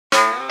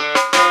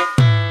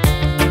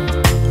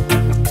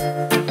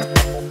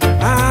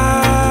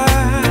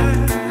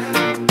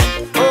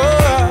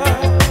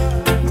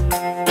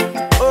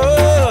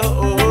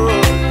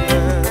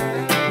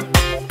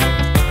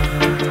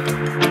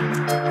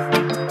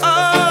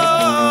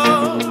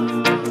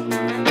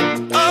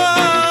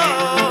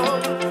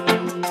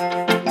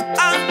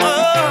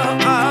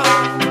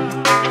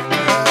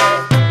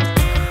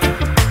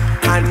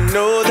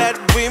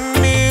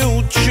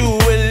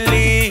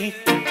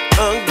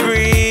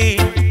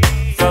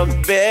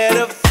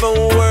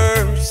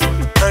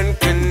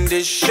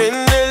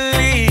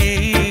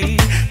unconditionally.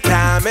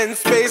 Time and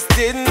space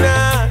did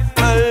not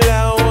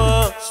allow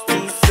us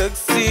to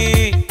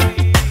succeed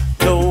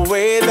the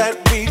way that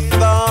we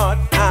thought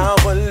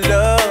our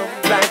love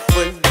life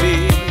would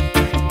be.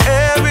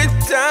 Every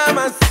time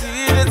I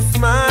see that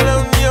smile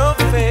on your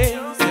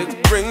face,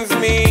 it brings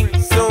me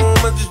so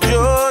much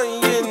joy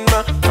in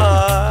my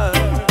heart.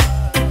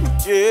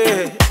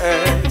 Yeah,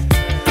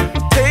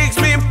 takes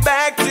me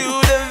back to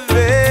the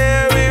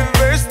very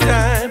first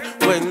time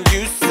when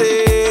you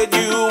said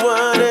you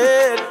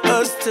wanted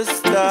us to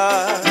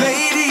start.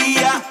 Lady,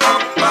 I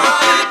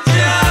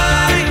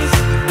apologize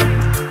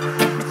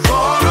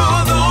for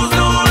all those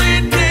lonely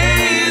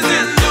days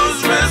and those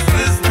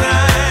restless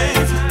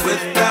nights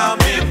without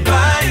me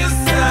by your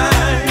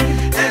side.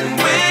 And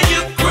when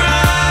you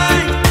cry,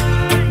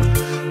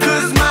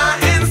 'cause my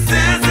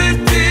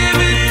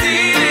insensitivity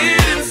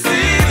didn't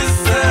see the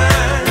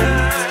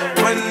signs,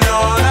 when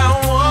all I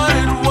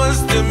wanted was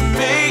to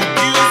make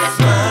you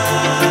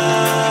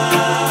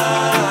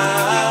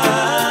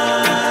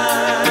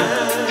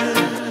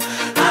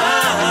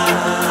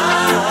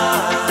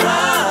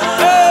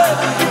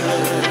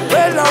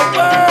Well, no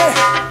way.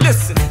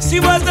 Listen, she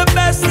was the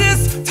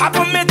bestest, top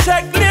of my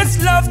checklist.